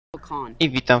I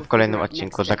witam w kolejnym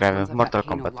odcinku Zagramy w Mortal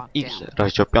Kombat X,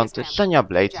 rozdział 5, Sonya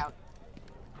Blade.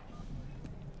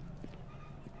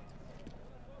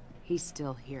 He's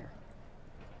still here.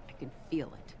 I can feel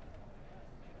it.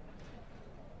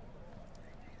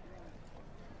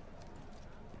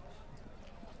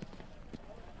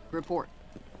 Report.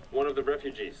 One of the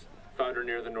refugees found her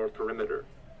near the north perimeter.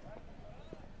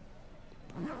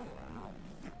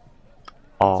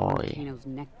 Oj. Volcano's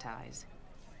neckties.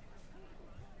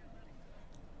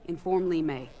 Inform Lee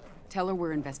May. Tell her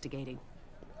we're investigating.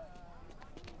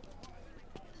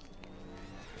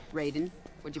 Raiden,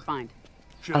 what'd you find?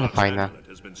 Ale fajne.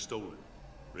 Has been stolen,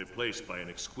 replaced by an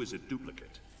exquisite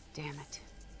duplicate. Damn it.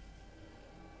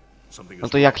 Something No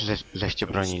is to jak wrong. żeście I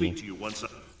will bronili? speak to you once.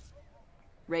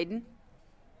 Raiden?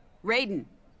 Raiden!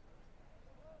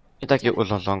 I takie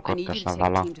urządzonko I need you też to take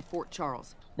nawala. a team to Fort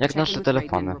Charles. Jak Check nasze in with Raiden and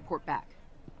telefony. report back.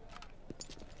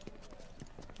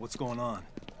 What's going on?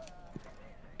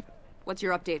 What's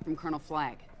your update from Colonel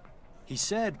Flagg? He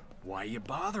said, "Why are you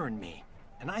bothering me?"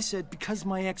 And I said, "Because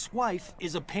my ex-wife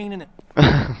is a pain in it."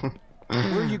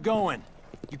 Where are you going?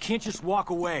 You can't just walk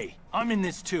away. I'm in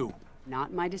this too.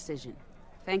 Not my decision.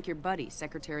 Thank your buddy,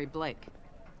 Secretary Blake.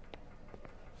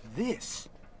 This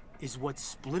is what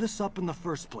split us up in the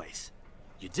first place.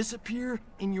 You disappear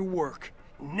in your work.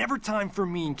 Never time for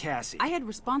me and Cassie. I had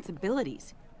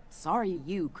responsibilities. Sorry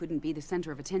you couldn't be the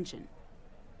center of attention.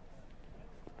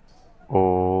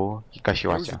 O, There was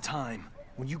Kasiłacie. a time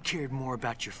when you cared more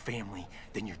about your family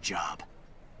than your job.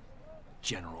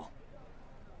 General.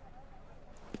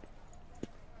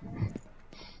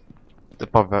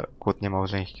 Typowe kłótnie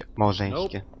małżeńskie.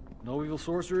 No evil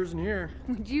sorcerers in here.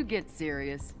 Would you get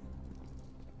serious?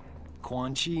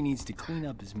 Quan Chi needs to clean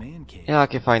up his man cave.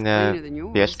 Jakie fajne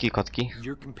pieski, kotki.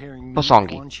 You're comparing me to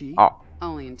Posągi. Quan Chi? O,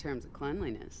 Only in terms of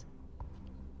cleanliness.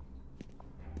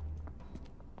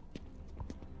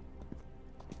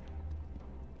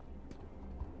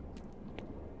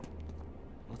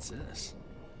 What's this?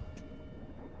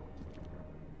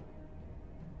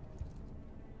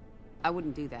 I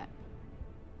wouldn't do that.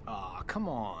 Aw, come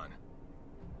on.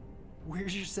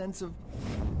 Where's your sense of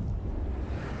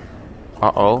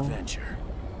o. adventure?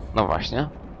 No właśnie.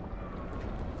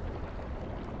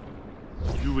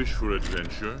 You wish for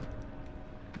adventure?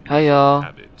 Hejo.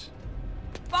 Have it.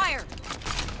 Fire!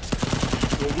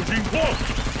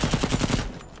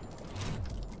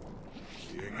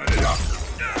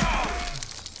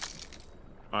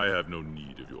 I have no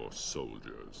need of your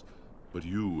soldiers, but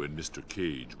you and Mr.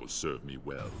 Cage will serve me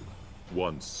well.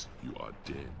 Once you are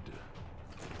dead.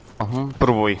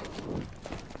 Próbuj.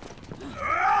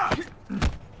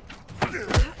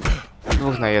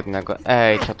 2 na 1.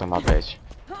 Ej, co to ma być?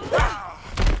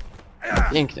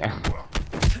 Pięknie.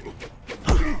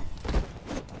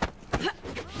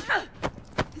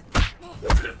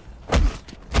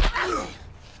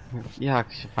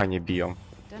 Jak się fajnie biją.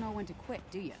 Don't know when to quit,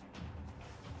 do you?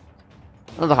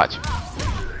 No to chodź.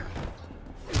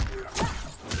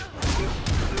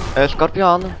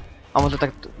 Skorpion. A może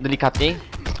tak delikatniej?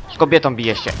 Z kobietą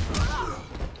bije się.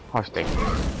 Chodź ty.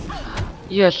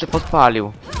 Jeszcze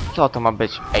podpalił. Co to ma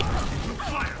być? Ej.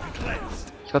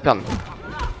 Skorpion.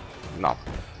 No.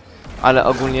 Ale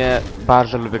ogólnie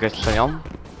bardzo lubię grać z Sonyą.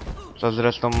 Co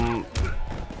zresztą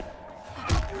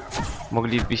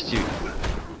moglibyście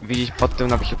widzieć pod tym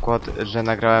na przykład, że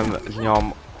nagrałem z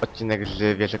nią odcinek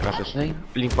z Wieży klasycznej.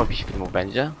 Link w opisie filmu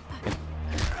będzie.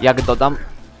 Jak dodam...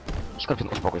 Skorpion,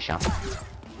 uspokój się.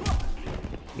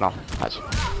 No, chodź.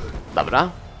 Dobra.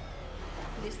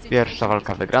 Pierwsza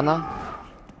walka wygrana.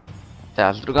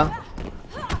 Teraz druga.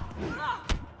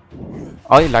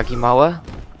 Oj, lagi małe.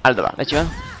 Ale dobra, lecimy.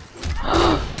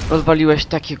 Rozwaliłeś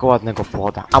takiego ładnego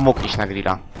płoda. A mógł iść na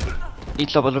grilla. I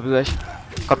co zrobiłeś?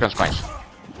 Skorpion, skończ.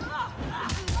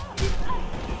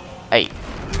 Ej.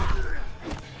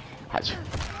 Chodź.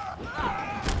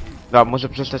 Dobra, muszę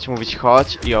przestać mówić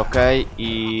chodź i okej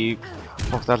i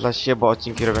powtarzać się, bo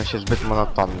odcinki robią się zbyt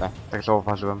monotonne. Tak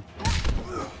zauważyłem.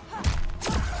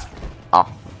 O,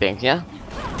 pięknie.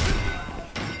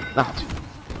 No chodź.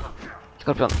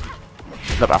 Skorpion.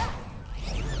 Dobra.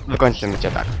 Wykończymy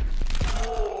cię tak.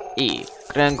 I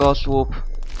kręgosłup,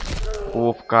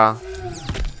 główka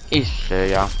i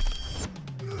szyja.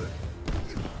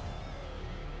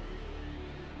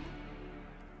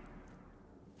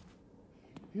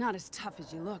 Not as tough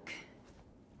as you look.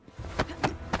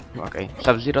 Okej,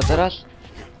 Sub-Zero teraz?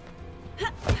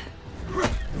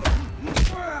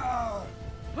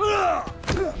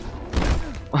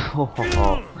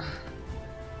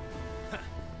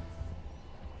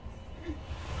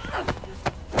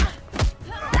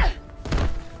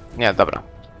 Nie, dobra.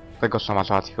 Tego sama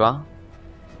załatwiła.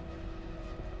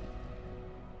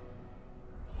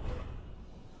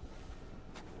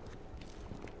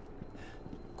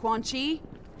 Quan Chi,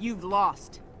 you've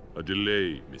lost. A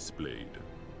delay, Miss Blade.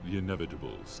 The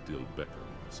inevitable still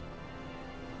beckons.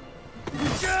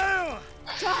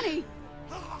 Johnny!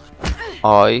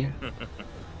 Oj.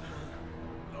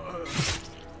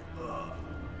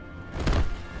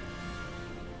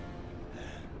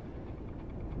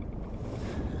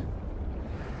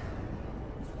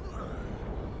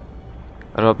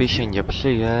 Robi się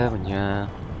nieprzyjemnie.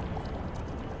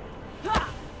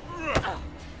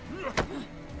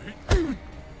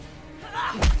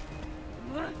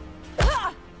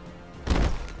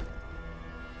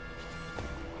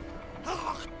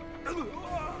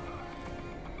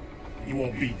 You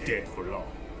won't be dead for long.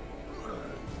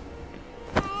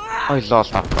 Oj,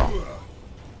 zostaw to.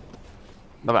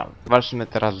 Dobra, walczymy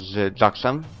teraz z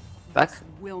Jacksem. Tak?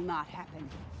 Will not happen.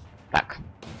 Tak.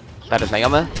 Stary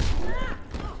znajomy.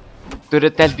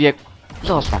 Który też biegł.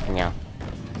 Zostaw mnie.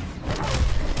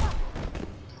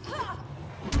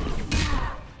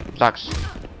 Jax.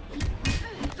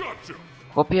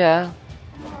 Chłopie.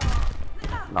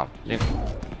 No, dziękuję.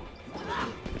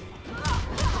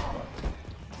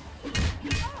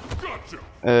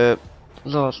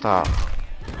 Zostaw.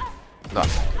 Dobra.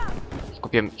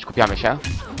 Skupiamy się.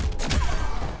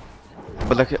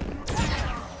 Bo tak...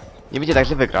 Nie będzie tak,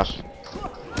 że wygrasz.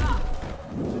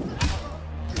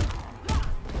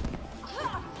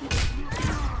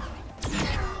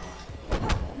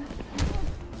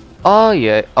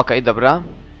 Ojej, okej, dobra.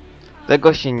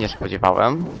 Tego się nie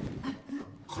spodziewałem.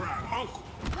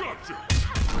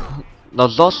 No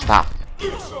zostaw.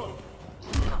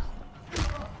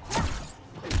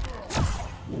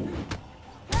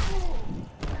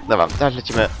 Dobra, teraz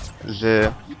lecimy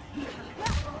z...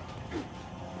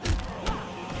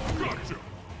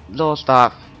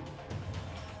 Zostaw.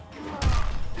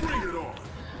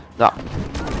 Dobra.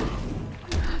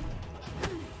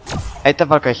 Ej, ta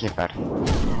walka jest nie fair.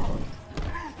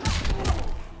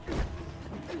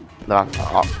 Dobra,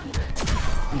 o.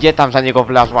 Gdzie tam za niego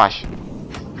wlazłaś?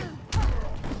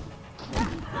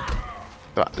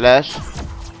 Dobra, leż.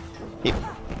 I...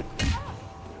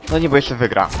 No nie, bo jeszcze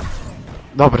wygra.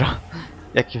 Dobra.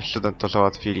 Jakimś cudem to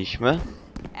załatwiliśmy.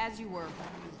 As you were.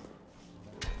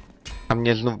 A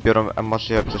mnie znów biorą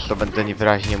emocje, przez to będę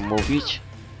niewyraźnie mówić.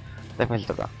 Tak więc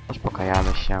dobra,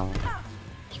 uspokajamy się.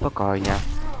 Spokojnie.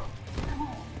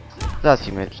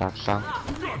 Załatwimy Jacksa.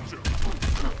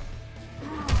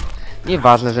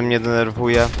 Nieważne, że mnie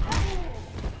denerwuje.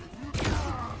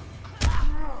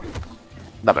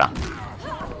 Dobra.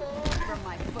 From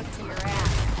my foot to your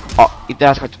ass. O, i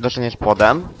teraz choć dostaniesz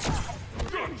płodem.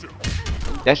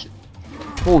 Też...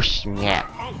 Puść mnie.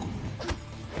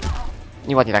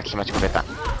 Nieładnie tak trzymać kobieta.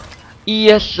 I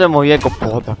jeszcze mojego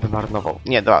płoda wymarnował.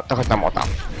 Nie, dobra, to chodź na mota.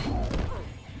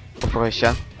 Uspokój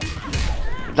się.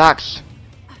 Dax!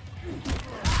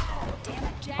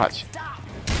 Chodź.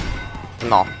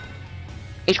 No.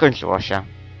 I skończyło się.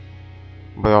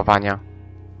 Bojowanie.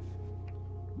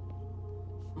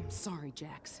 I'm sorry,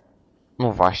 Jax.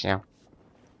 No właśnie.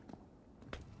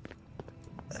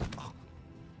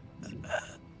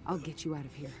 I'll get you out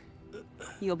of here.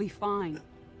 You'll be fine.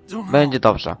 Będzie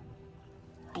dobrze.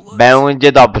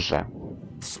 Będzie dobrze.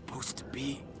 Supposed to be.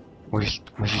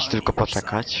 Musisz tylko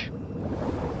poczekać.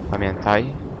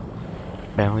 Pamiętaj.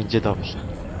 Będzie dobrze.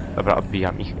 Dobra,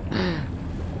 odbijam ich.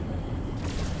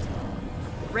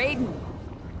 Raiden,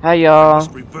 Hejo!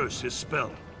 Reverse his spell.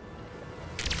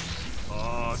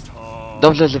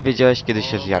 Dobrze, że wiedziałeś, kiedy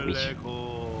się zjawić.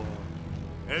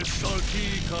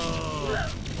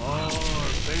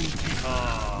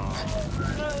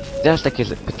 Teraz takie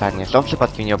pytanie. Są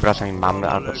przypadkiem nie obrażam mi mamy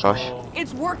albo coś?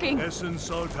 it's working.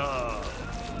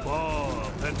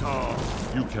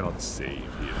 You cannot save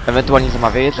him. Ewentualnie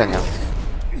zamawia jedzenia.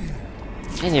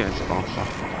 Ja nie wiem, co on chce.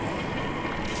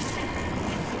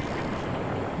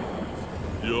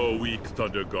 Your weak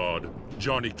Thunder God,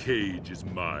 Johnny Cage is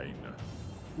mine.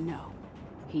 No,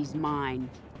 he's mine.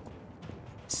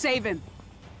 Save him.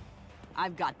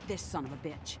 I've got this son of a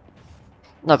bitch.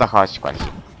 No to chodź, Quincy.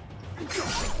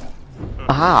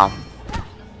 Aha!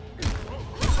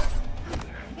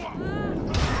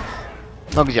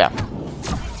 No gdzie?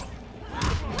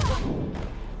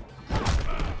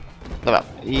 Dobra,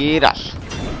 i raz.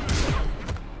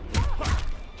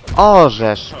 O,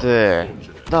 żeż ty.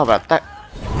 Dobra, tak.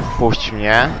 Puść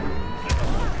mnie.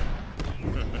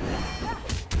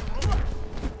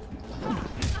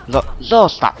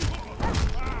 Zostaw.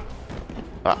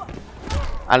 Dobra.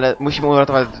 Ale musimy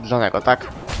uratować Johnego, tak?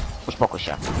 Uspokój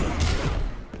się.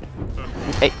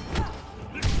 Ej.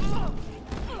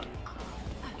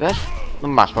 Wiesz? No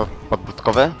masz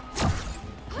podbródkowy.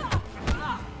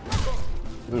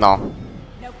 No.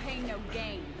 No pain, no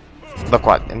gain.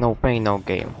 Dokładnie, no pain, no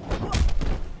game.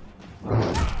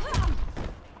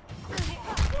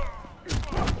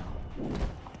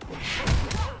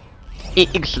 I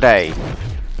X-ray.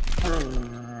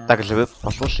 Tak, żeby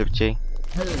poszło szybciej.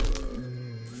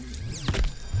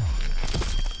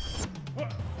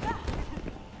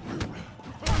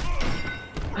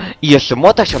 I jeszcze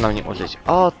młota chciał na mnie użyć.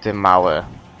 O ty mały.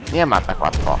 Nie ma tak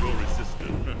łatwo.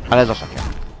 Ale za szokiem.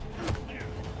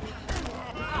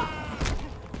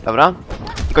 Dobra.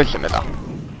 I kończymy to.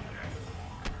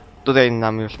 Tutaj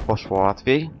nam już poszło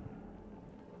łatwiej.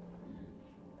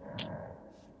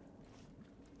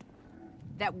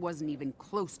 That wasn't even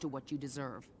close to what you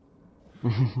deserve.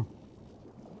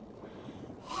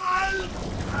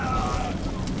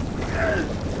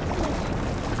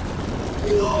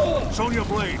 Sonya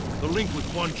Blade, the link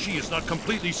with Quan Chi is not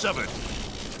completely severed.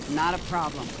 Not a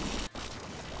problem.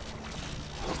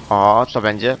 O, co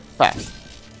będzie? P.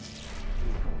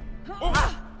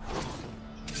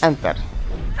 Enter.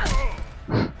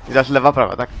 I teraz lewa,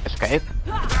 prawa, tak? Escape.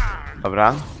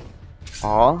 Dobra.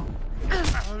 O.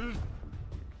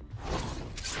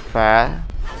 P.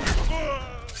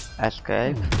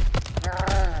 Escape.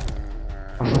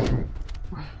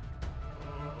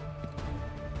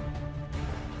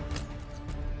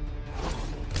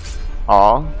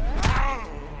 O.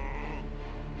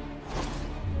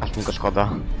 Aż mi go szkoda.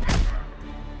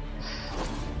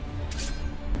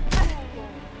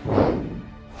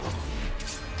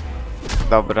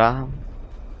 Dobra.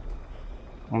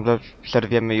 Może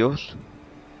przerwiemy już?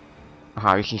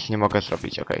 Aha, już nic nie mogę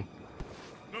zrobić, okej.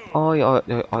 Oj, oj,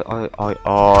 oj, oj, oj,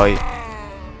 oj.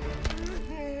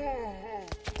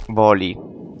 Boli.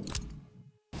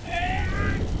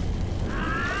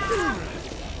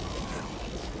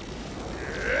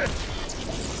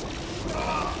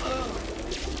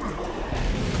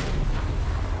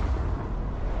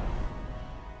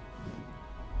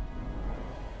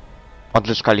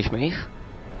 Odzyskaliśmy ich?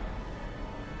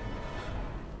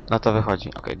 No to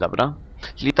wychodzi. Okej, dobra.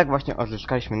 Czyli tak właśnie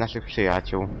odzyskaliśmy naszych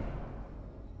przyjaciół.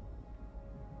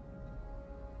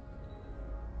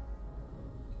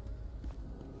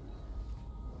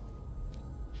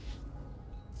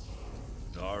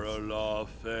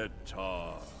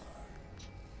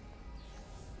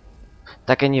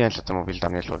 Takie nie wiem, co ty mówisz dla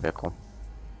mnie, człowieku.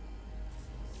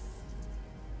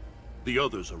 The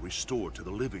others are restored to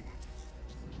the living.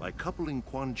 By coupling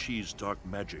Quan Chi's dark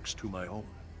magics to my own,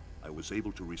 I was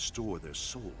able to restore their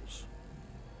souls.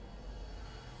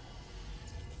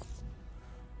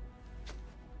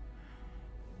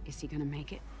 Is he gonna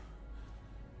make it?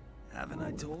 Haven't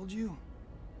I told you?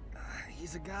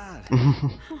 He's a god.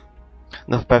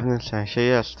 No w pewnym sensie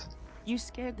jest. You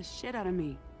scared the shit out of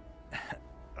me.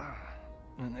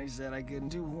 And they said I couldn't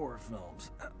do horror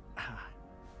films.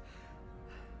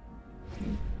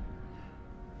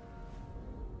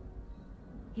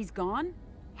 He's gone?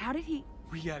 How did he...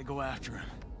 We gotta go after him.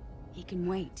 He can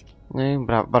wait. No i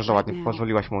bardzo ładnie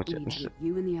pozwoliłaś mu We need to uciec. get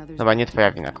you and the others... Dobra, nie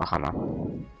twoja wina, kochana.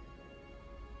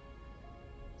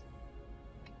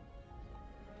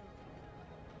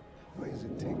 Why is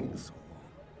it taking so long?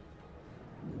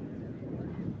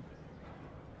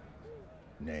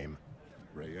 Name?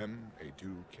 Ray-M,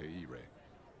 A2KE Ray.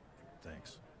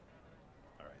 Thanks.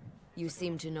 All right. You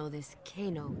seem to know this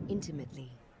Kano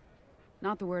intimately.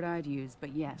 Not the word I'd use,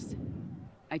 but yes.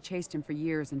 I chased him for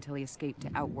years until he escaped to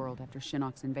Outworld after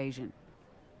Shinnok's invasion.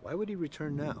 Why would he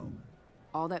return now?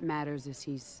 All that matters is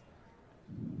he's...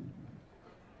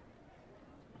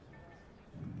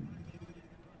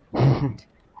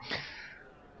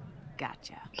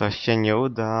 Gotcha. Coś się nie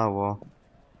udało.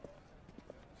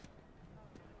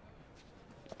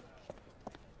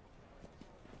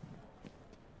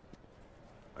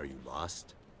 Are you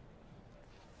lost?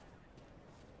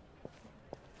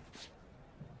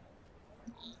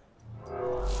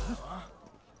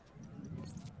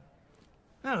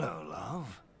 Hello,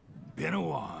 love. Been a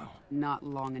while. Not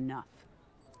long enough.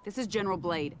 This is General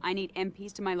Blade. I need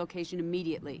MPs to my location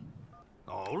immediately.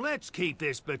 Oh, let's keep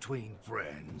this between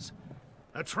friends.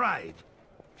 A trade.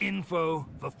 Info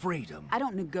for freedom. I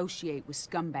don't negotiate with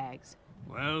scumbags.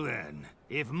 Well then,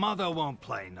 if mother won't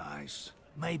play nice,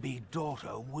 maybe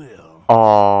daughter will.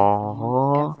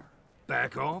 O.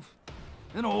 Back off,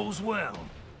 and all's well.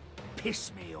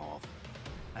 Piss me off,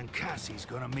 and Cassie's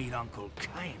gonna meet Uncle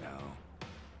Kano.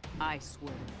 I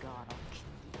swear to God, I'll kill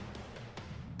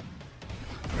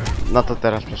No to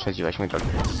teraz przesadziłeś, mój drogi.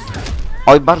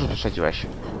 Oj, bardzo przesadziłeś.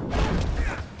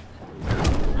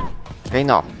 Ej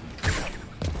no.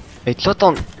 Ej, co to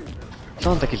on...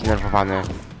 Co on taki zdenerwowany?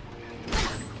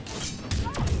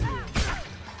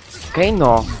 Okej,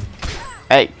 no.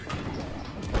 Ej.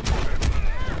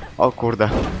 O kurde.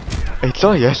 Ej,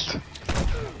 co jest?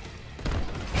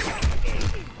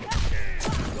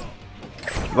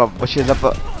 Bo się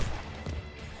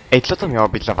Ej, co to miało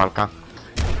być za walka?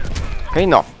 Okej,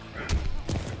 no.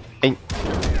 Ej.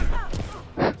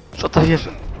 Co to jest?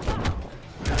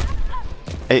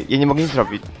 Ej, ja nie mogę nic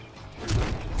zrobić.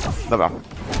 Dobra.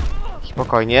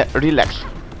 Spokojnie, relax.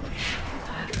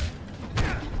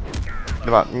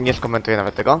 Dobra, nie skomentuję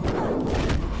nawet tego.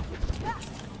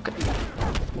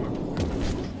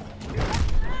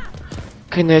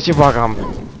 Okej, no ja cię błagam.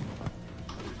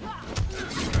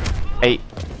 Ej.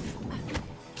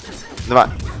 Dobra.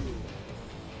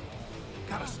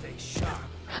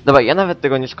 Dobra, ja nawet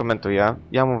tego nie skomentuję.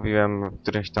 Ja mówiłem w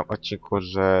którymś tam odcinku,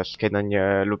 że z Kane'em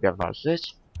nie lubię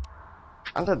walczyć.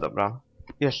 Ale dobra.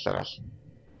 Jeszcze raz.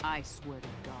 I swear to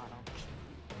God, I'll kill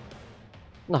you.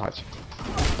 No chodź.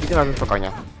 I tym razem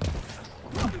spokojnie.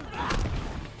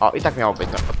 O, i tak miało być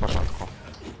od początku.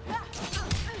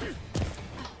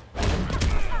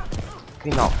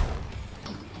 No.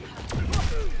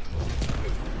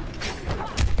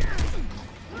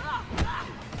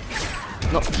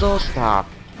 No, zostaw.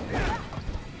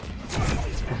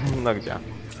 No gdzie?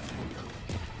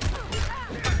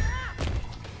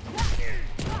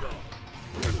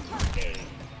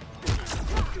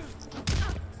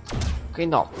 Okej,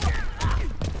 no.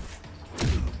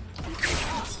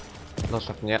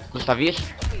 Zostaw mnie. Zostawisz?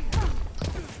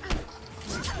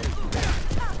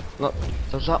 No,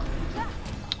 to za...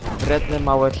 wredne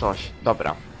małe coś.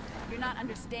 Dobra. You're not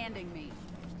understanding me.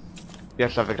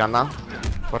 Pierwsza wygrana.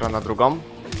 Pora na drugą.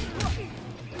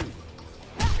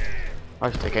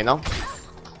 Chodź tutaj, Kano.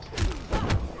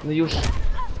 No już.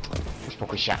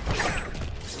 Uspokój się.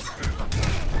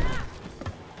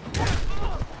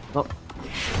 No.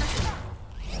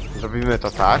 Zrobimy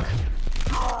to tak.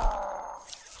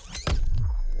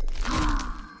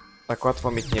 Tak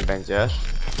łatwo mieć nie będziesz.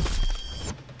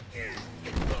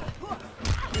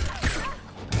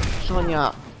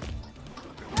 Sonia.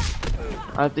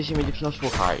 Ale ty się mnie dziewczyno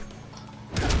słuchaj.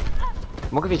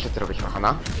 Mogę wiedzieć, co ty robisz,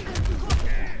 kochana?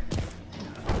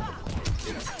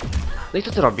 No i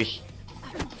co ty robisz?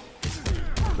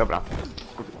 Dobra.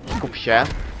 Skup się.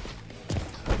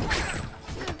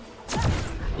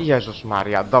 Jezus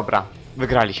Maria, dobra.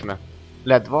 Wygraliśmy.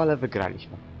 Ledwo, ale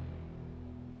wygraliśmy.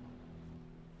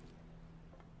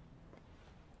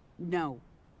 No,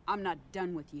 I'm not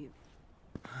done with you.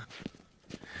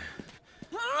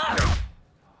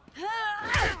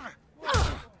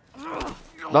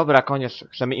 Dobra, koniec.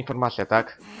 Chcemy informację,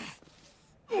 tak?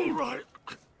 All right.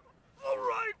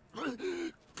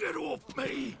 Get off me.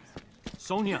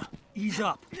 Sonia,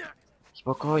 ease up.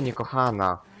 Spokojnie,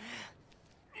 kochana.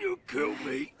 You kill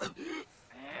me.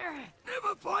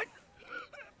 Never find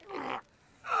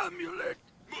amulet.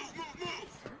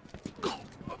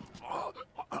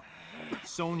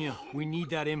 Sonia, we need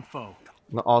that info.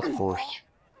 No odpuść.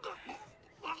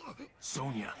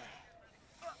 Sonia,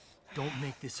 don't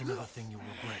make this another thing you'll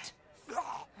regret.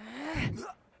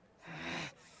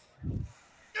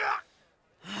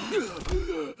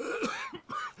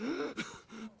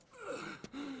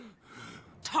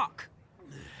 Talk.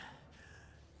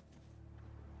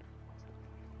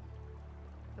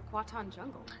 The Kwatan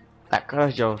jungle. Tak,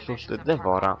 rozdział 6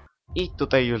 Devora. I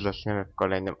tutaj już zaczniemy w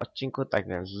kolejnym odcinku, tak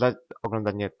więc za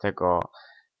oglądanie tego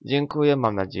dziękuję,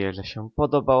 mam nadzieję, że się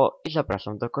podobało i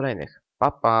zapraszam do kolejnych.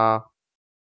 Pa, pa!